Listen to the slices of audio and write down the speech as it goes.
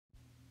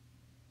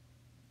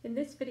In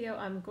this video,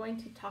 I'm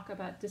going to talk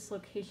about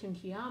dislocation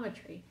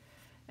geometry.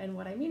 And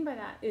what I mean by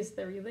that is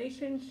the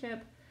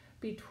relationship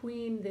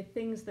between the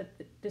things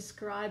that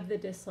describe the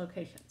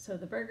dislocation. So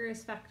the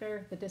Burgers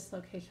vector, the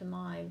dislocation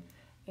line,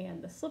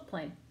 and the slip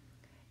plane.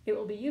 It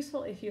will be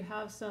useful if you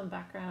have some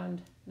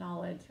background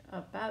knowledge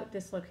about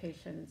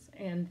dislocations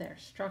and their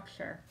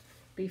structure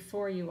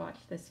before you watch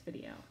this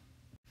video.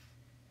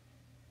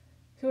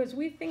 So as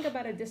we think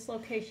about a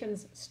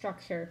dislocation's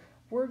structure,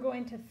 we're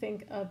going to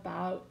think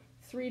about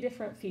three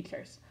different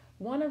features.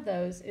 One of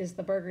those is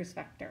the Burgers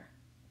vector.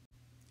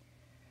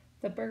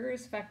 The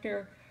Burgers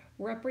vector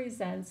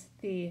represents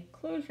the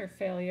closure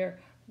failure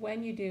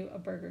when you do a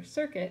Burgers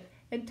circuit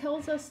and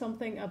tells us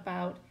something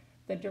about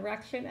the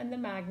direction and the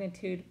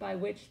magnitude by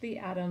which the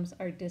atoms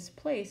are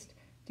displaced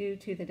due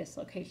to the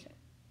dislocation.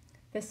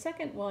 The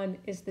second one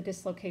is the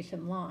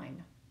dislocation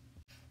line.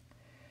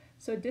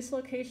 So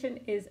dislocation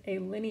is a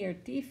linear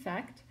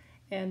defect,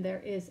 and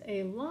there is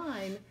a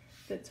line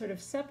that sort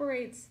of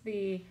separates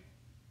the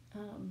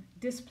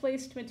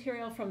displaced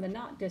material from the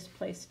not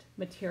displaced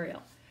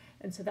material.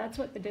 And so that's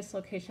what the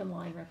dislocation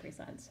line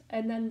represents.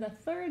 And then the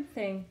third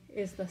thing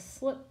is the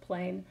slip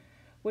plane,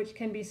 which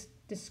can be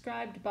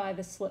described by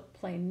the slip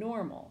plane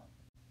normal.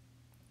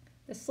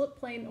 The slip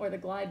plane or the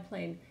glide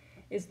plane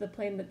is the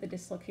plane that the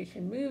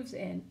dislocation moves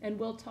in, and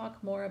we'll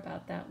talk more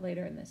about that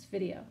later in this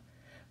video.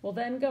 We'll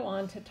then go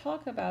on to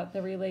talk about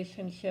the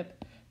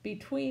relationship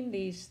between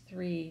these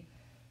three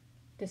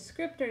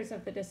descriptors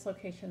of the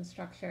dislocation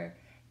structure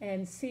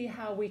and see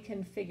how we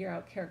can figure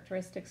out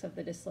characteristics of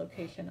the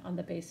dislocation on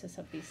the basis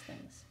of these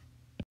things.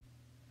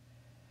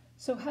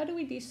 So how do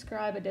we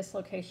describe a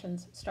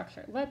dislocation's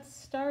structure? Let's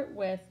start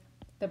with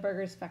the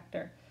Burgers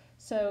vector.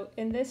 So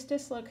in this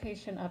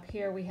dislocation up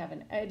here, we have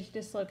an edge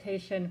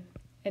dislocation,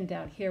 and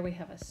down here we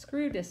have a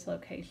screw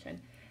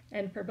dislocation.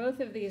 And for both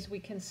of these, we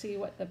can see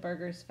what the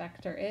Burgers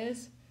vector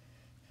is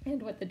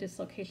and what the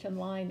dislocation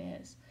line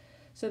is.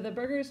 So the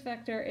Burgers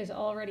vector is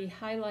already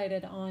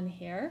highlighted on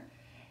here.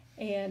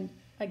 And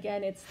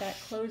again, it's that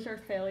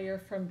closure failure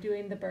from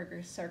doing the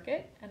Burgers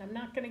circuit. And I'm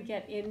not going to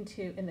get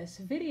into in this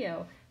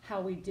video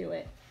how we do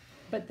it,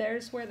 but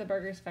there's where the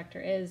Burgers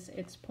vector is.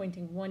 It's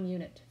pointing 1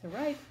 unit to the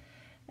right.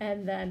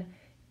 And then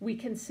we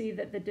can see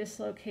that the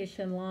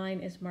dislocation line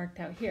is marked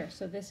out here.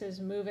 So this is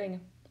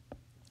moving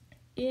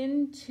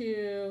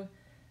into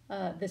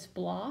this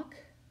block,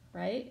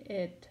 right?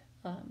 It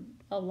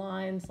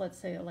aligns, let's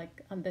say,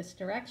 like on this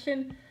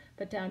direction,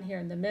 but down here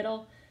in the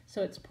middle.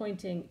 So it's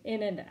pointing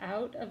in and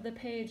out of the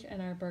page, and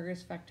our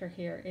Burgers vector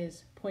here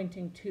is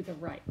pointing to the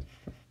right.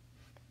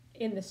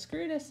 In the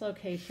screw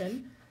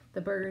dislocation,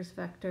 the Burgers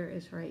vector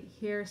is right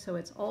here, so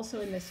it's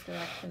also in this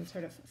direction,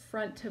 sort of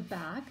front to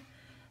back,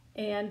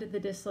 and the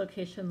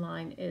dislocation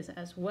line is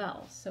as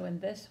well. So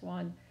in this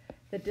one,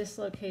 the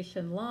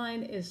dislocation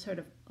line is sort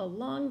of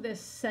along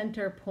this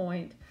center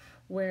point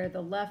where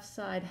the left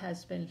side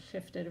has been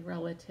shifted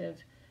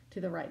relative to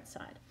the right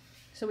side.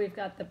 So we've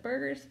got the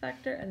Burgers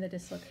vector and the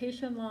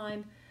dislocation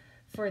line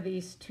for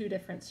these two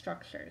different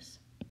structures.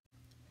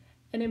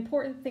 An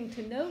important thing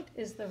to note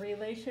is the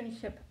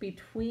relationship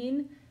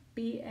between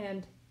B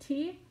and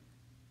T.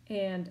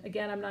 And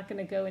again, I'm not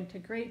going to go into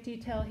great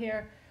detail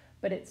here,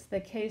 but it's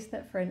the case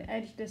that for an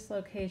edge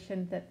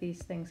dislocation that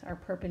these things are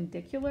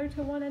perpendicular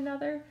to one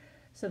another.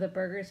 So the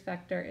Burgers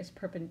vector is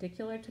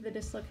perpendicular to the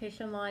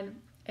dislocation line,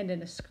 and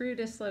in a screw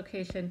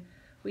dislocation,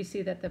 we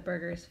see that the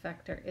Burgers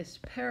vector is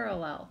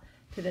parallel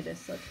to the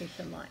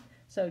dislocation line.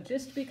 So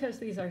just because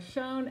these are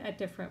shown at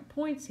different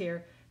points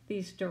here,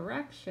 these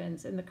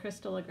directions in the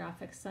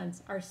crystallographic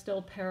sense are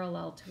still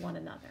parallel to one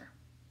another.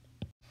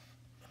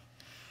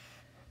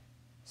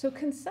 So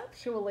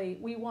conceptually,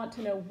 we want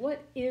to know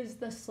what is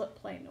the slip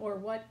plane or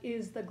what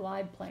is the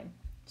glide plane.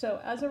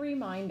 So as a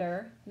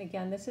reminder, and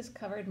again, this is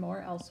covered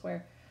more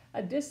elsewhere,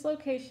 a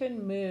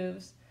dislocation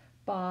moves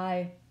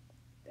by,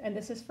 and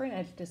this is for an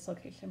edge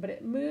dislocation, but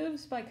it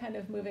moves by kind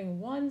of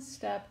moving one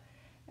step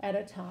at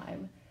a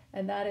time,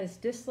 and that is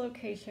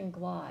dislocation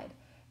glide.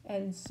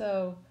 And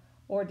so,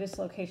 or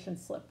dislocation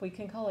slip, we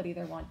can call it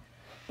either one.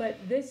 But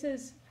this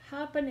is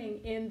happening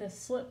in the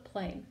slip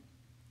plane.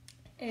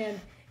 And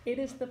it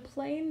is the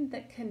plane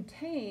that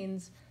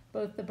contains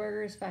both the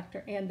Burgers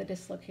vector and the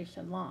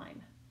dislocation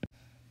line.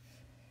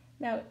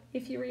 Now,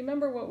 if you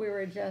remember what we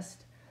were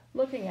just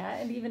looking at,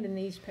 and even in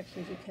these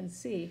pictures you can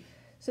see,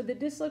 so the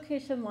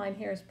dislocation line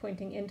here is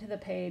pointing into the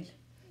page,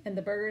 and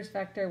the Burgers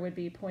vector would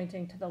be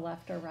pointing to the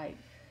left or right.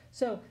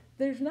 So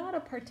there's not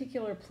a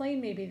particular plane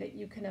maybe that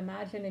you can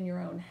imagine in your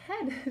own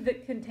head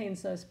that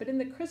contains those, but in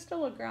the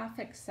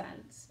crystallographic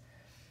sense,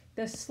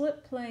 the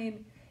slip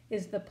plane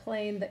is the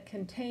plane that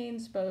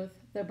contains both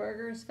the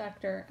Burgers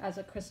vector as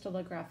a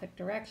crystallographic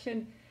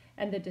direction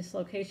and the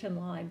dislocation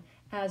line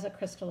as a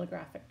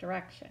crystallographic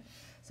direction.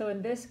 So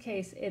in this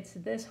case, it's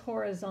this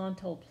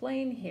horizontal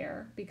plane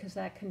here because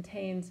that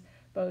contains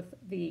both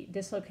the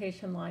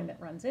dislocation line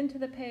that runs into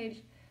the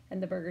page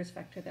and the Burgers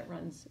vector that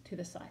runs to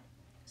the side.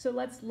 So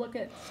let's look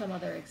at some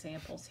other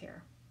examples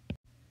here.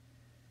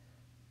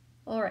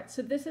 All right,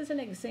 so this is an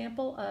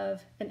example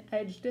of an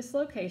edge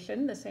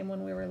dislocation, the same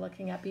one we were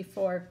looking at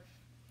before.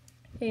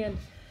 And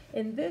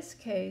in this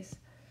case,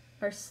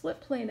 our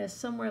slip plane is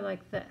somewhere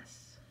like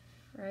this,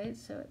 right?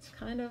 So it's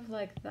kind of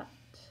like that.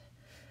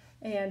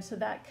 And so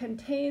that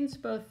contains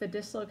both the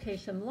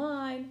dislocation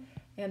line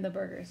and the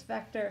Burgers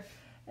vector.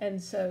 And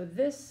so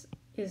this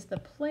is the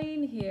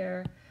plane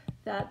here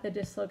that the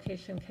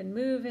dislocation can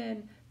move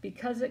in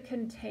because it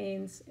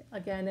contains,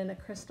 again, in a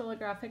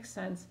crystallographic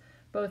sense,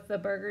 both the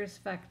Burgers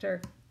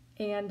vector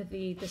and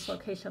the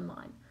dislocation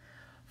line.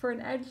 For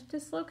an edge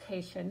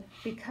dislocation,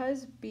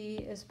 because B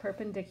is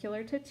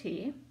perpendicular to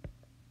T,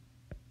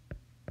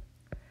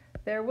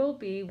 there will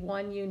be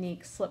one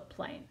unique slip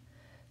plane.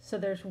 So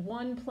there's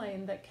one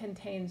plane that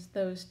contains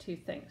those two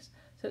things.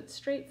 So it's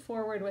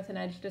straightforward with an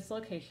edge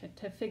dislocation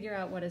to figure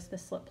out what is the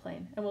slip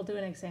plane, and we'll do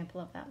an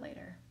example of that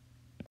later.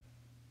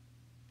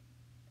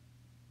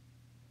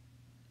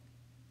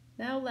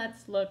 Now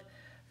let's look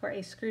for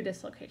a screw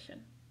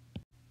dislocation.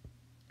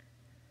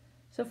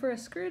 So for a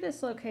screw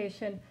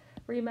dislocation,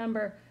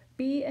 remember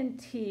B and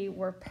T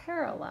were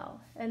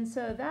parallel, and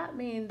so that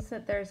means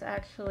that there's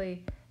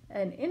actually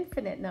an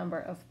infinite number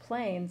of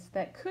planes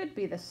that could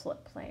be the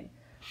slip plane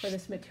for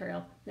this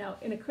material. Now,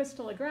 in a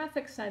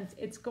crystallographic sense,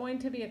 it's going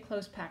to be a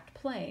close packed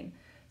plane,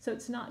 so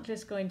it's not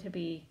just going to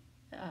be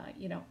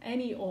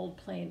any old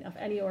plane of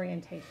any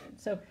orientation.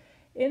 So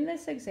in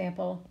this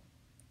example,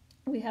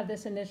 we have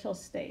this initial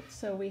state.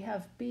 So we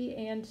have B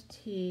and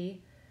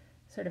T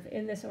sort of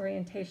in this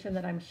orientation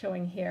that I'm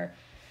showing here.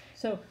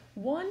 So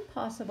one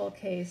possible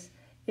case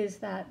is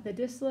that the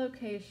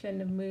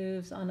dislocation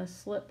moves on a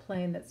slip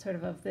plane that's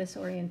sort of this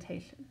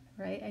orientation,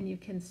 right? And you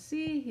can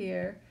see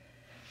here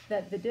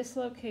that the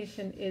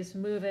dislocation is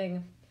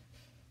moving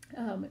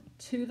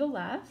to the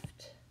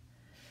left,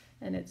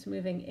 and it's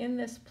moving in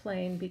this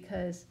plane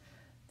because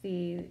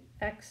the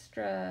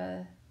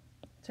extra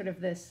sort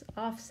of this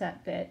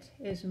offset bit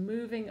is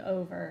moving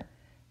over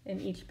in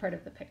each part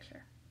of the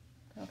picture,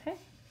 okay?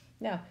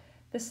 Now,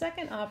 the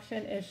second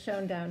option is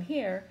shown down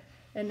here,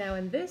 and now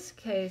in this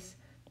case,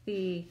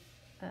 the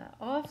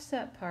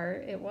offset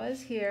part, it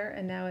was here,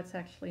 and now it's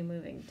actually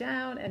moving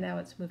down, and now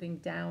it's moving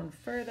down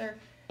further.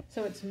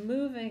 So it's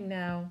moving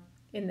now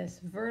in this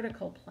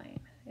vertical plane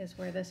is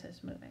where this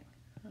is moving,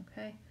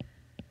 okay?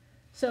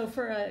 So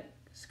for a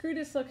screw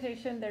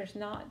dislocation, there's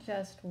not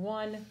just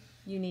one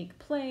unique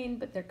plane,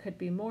 but there could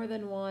be more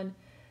than one.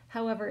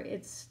 However,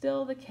 it's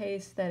still the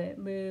case that it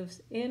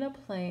moves in a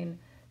plane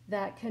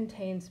that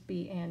contains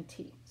B and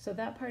T. So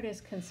that part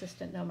is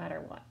consistent no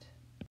matter what.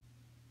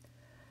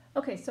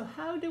 Okay, so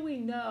how do we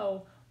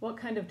know what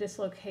kind of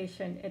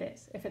dislocation it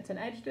is? If it's an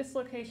edge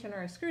dislocation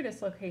or a screw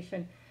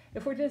dislocation,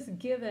 if we're just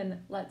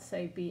given, let's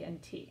say, B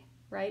and T,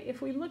 right?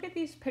 If we look at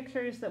these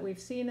pictures that we've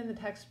seen in the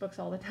textbooks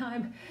all the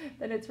time,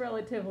 then it's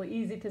relatively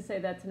easy to say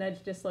that's an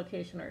edge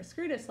dislocation or a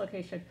screw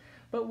dislocation.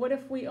 But what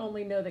if we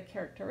only know the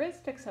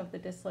characteristics of the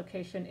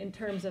dislocation in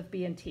terms of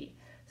B and T?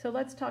 So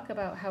let's talk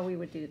about how we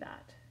would do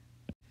that.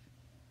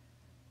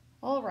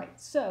 All right,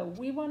 so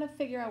we want to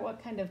figure out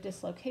what kind of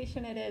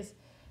dislocation it is.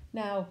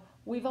 Now,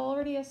 we've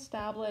already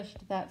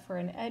established that for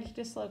an edge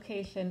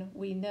dislocation,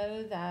 we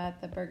know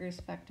that the Burgers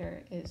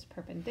vector is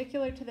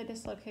perpendicular to the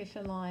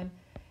dislocation line,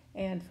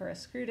 and for a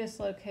screw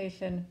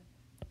dislocation,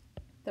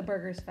 the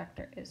Burgers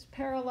vector is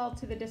parallel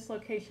to the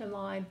dislocation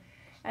line.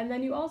 And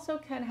then you also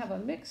can have a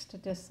mixed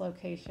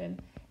dislocation,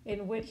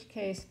 in which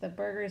case the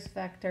Burgers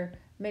vector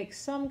makes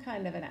some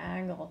kind of an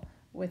angle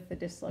with the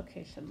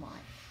dislocation line.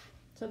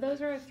 So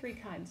those are our three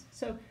kinds.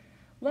 So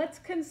let's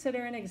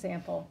consider an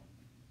example.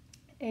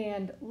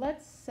 And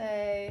let's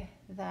say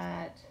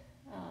that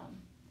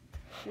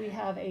we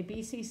have a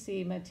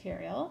BCC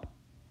material,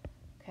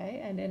 okay?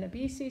 And in a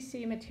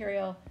BCC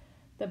material,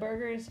 the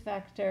Burgers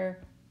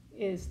vector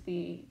is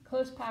the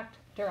close packed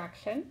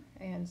direction,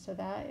 and so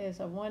that is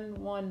a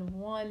 1, 1,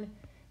 1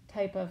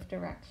 type of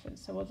direction.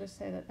 So we'll just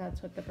say that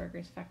that's what the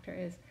Burgers vector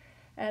is.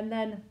 And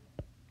then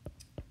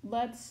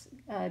let's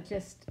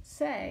just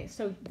say,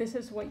 so this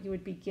is what you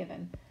would be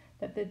given,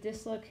 that the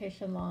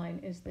dislocation line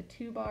is the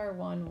 2 bar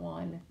 1,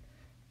 1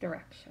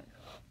 direction.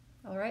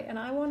 All right, and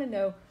I want to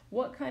know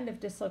what kind of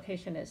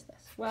dislocation is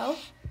this? Well,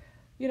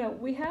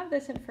 we have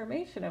this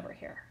information over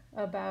here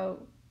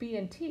about B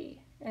and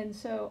T, and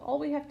so all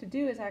we have to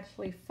do is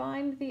actually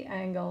find the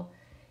angle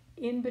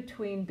in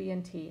between B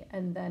and T,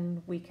 and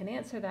then we can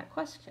answer that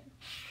question.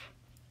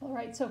 All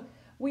right, so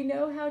we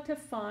know how to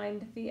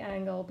find the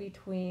angle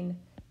between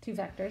two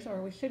vectors,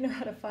 or we should know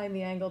how to find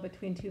the angle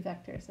between two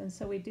vectors, and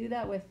so we do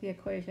that with the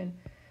equation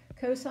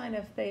cosine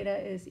of theta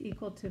is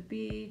equal to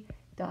B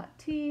dot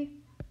T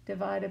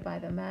divided by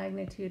the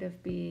magnitude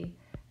of B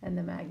and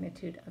the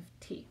magnitude of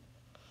T.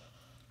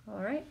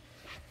 All right,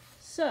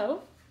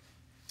 so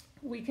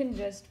we can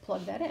just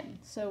plug that in.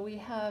 So we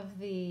have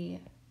the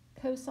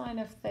cosine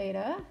of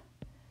theta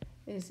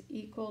is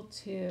equal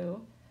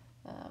to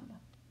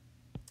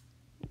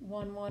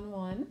 1, 1,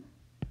 1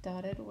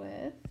 dotted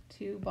with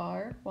 2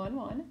 bar 1,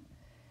 1,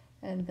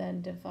 and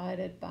then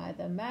divided by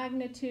the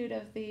magnitude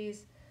of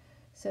these.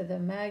 So the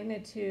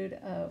magnitude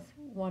of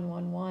 1,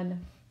 1,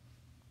 1,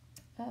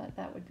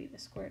 that would be the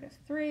square root of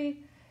 3,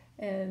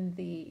 and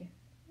the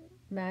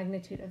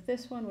magnitude of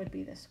this one would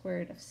be the square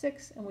root of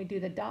 6, and we do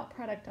the dot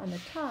product on the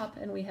top,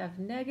 and we have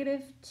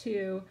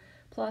 -2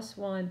 plus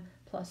 1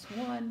 plus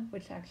 1,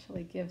 which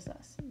actually gives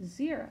us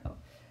 0.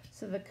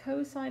 So the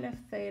cosine of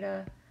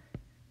theta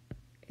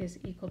is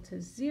equal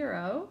to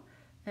 0,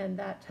 and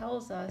that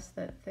tells us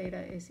that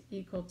theta is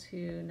equal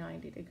to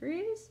 90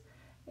 degrees,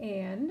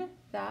 and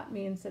that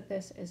means that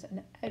this is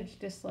an edge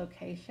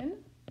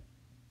dislocation,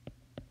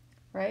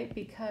 right,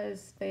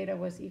 because theta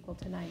was equal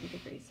to 90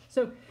 degrees.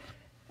 So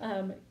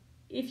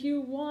if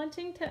you're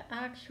wanting to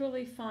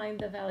actually find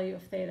the value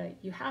of theta,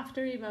 you have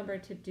to remember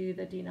to do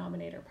the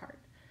denominator part.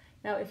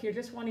 Now, if you're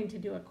just wanting to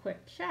do a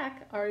quick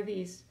check, are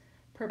these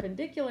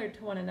perpendicular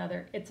to one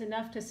another, it's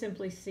enough to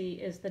simply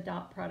see is the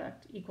dot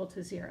product equal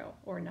to 0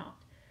 or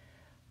not.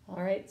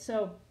 All right,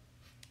 so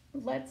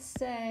let's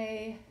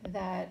say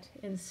that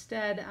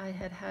instead I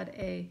had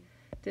a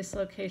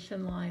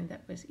dislocation line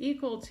that was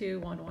equal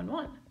to 1, 1,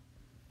 1.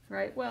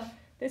 Right, well,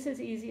 this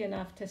is easy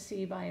enough to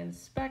see by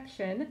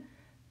inspection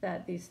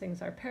that these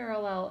things are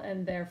parallel,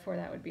 and therefore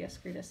that would be a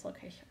screw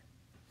dislocation.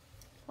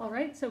 All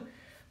right, so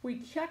we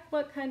check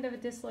what kind of a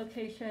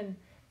dislocation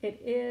it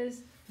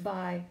is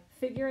by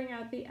figuring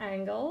out the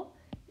angle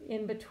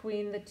in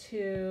between the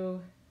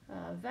two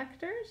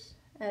vectors,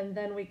 and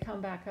then we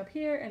come back up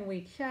here and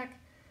we check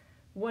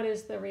what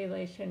is the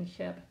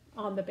relationship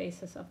on the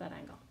basis of that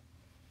angle.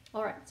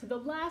 All right, so the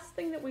last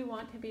thing that we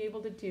want to be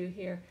able to do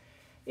here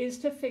is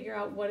to figure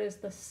out what is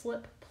the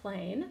slip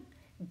plane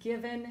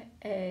given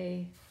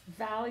a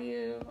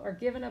value, or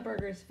given a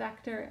Burgers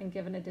vector and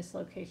given a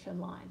dislocation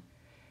line.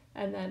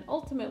 And then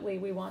ultimately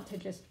we want to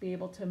just be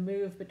able to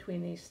move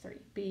between these three,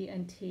 B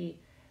and T,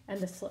 and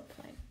the slip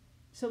plane.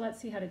 So let's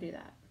see how to do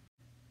that.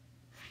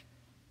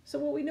 So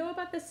what we know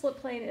about the slip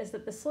plane is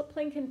that the slip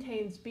plane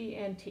contains B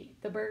and T,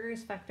 the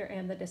Burgers vector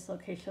and the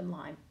dislocation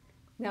line.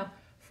 Now,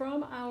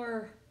 from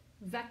our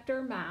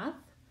vector math,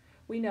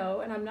 we know,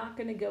 and I'm not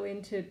going to go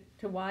into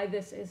why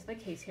this is the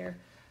case here,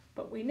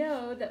 but we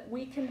know that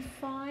we can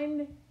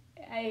find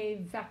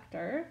a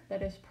vector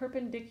that is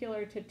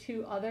perpendicular to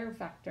two other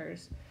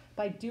vectors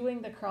by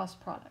doing the cross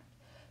product.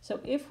 So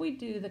if we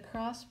do the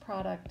cross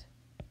product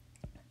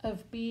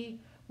of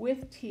B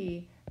with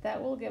T,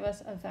 that will give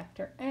us a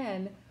vector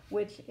n,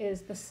 which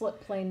is the slip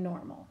plane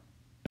normal.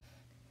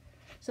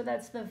 So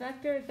that's the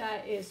vector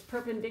that is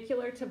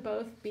perpendicular to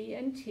both B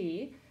and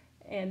T,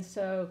 and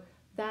so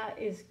that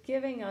is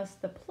giving us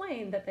the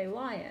plane that they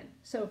lie in.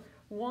 So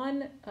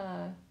one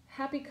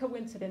happy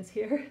coincidence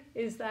here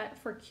is that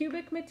for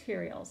cubic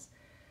materials,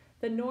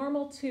 the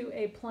normal to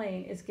a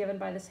plane is given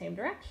by the same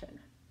direction.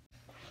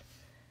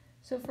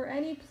 So for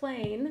any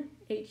plane,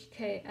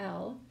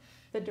 HKL,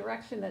 the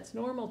direction that's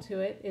normal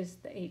to it is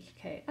the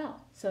HKL.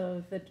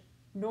 So the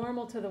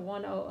normal to the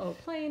 100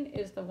 plane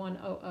is the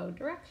 100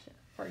 direction,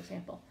 for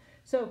example.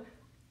 So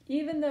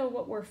even though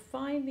what we're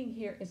finding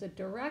here is a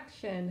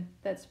direction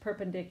that's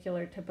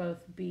perpendicular to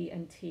both B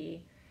and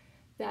T,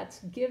 that's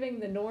giving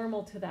the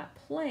normal to that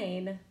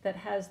plane that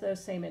has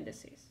those same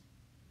indices.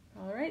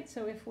 All right,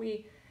 so if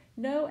we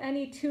know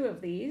any two of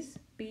these,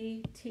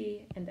 B,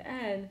 T, and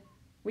N,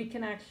 we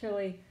can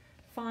actually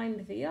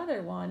find the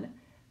other one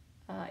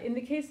in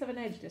the case of an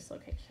edge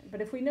dislocation.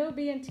 But if we know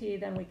B and T,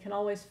 then we can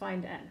always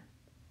find N.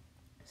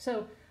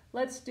 So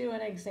let's do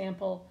an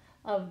example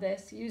of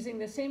this using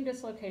the same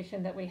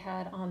dislocation that we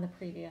had on the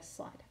previous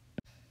slide.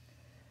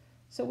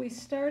 So we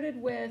started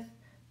with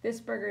this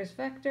Burgers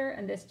vector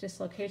and this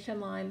dislocation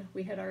line.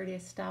 We had already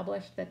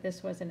established that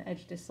this was an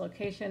edge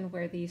dislocation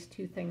where these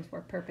two things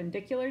were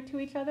perpendicular to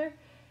each other.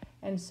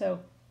 And so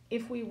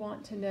if we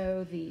want to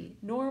know the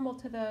normal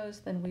to those,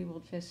 then we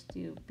will just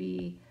do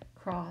B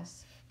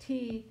cross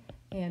T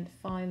and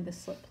find the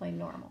slip plane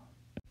normal.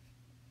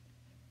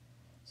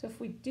 So if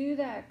we do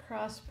that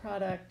cross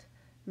product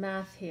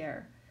math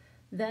here,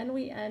 then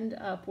we end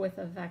up with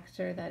a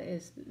vector that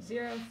is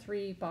 0,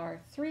 3, bar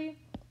 3,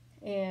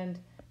 and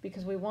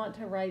because we want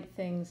to write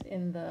things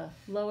in the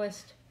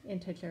lowest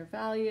integer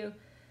value,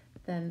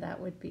 then that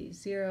would be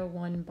 0,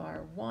 1,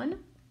 bar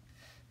 1.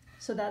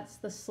 So that's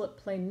the slip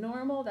plane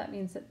normal. That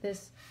means that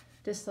this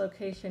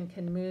dislocation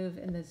can move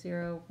in the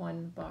 0,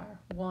 1, bar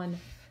 1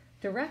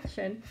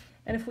 direction.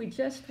 And if we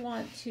just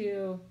want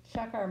to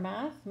check our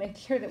math, make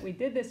sure that we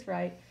did this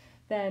right,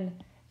 then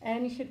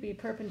N should be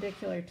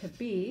perpendicular to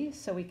B,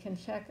 so we can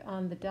check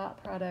on the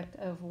dot product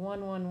of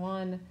 1, 1,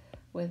 1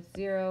 with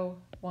 0,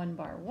 1,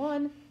 bar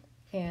 1,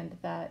 and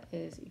that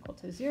is equal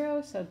to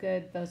 0, so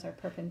good, those are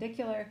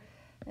perpendicular.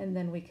 And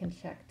then we can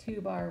check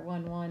 2, bar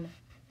 1, 1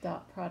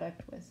 dot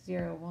product with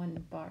 0,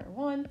 1, bar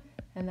 1,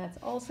 and that's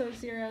also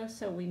 0,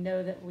 so we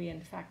know that we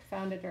in fact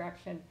found a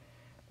direction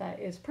that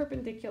is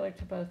perpendicular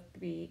to both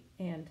B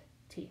and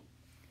T.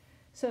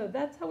 So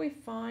that's how we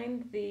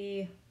find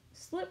the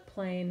slip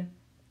plane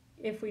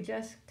if we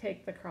just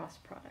take the cross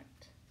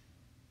product.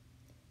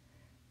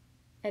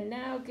 And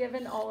now,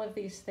 given all of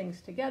these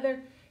things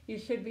together, you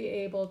should be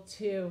able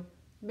to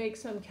make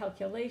some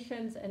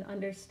calculations and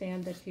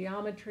understand the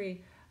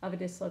geometry of a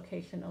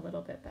dislocation a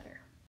little bit better.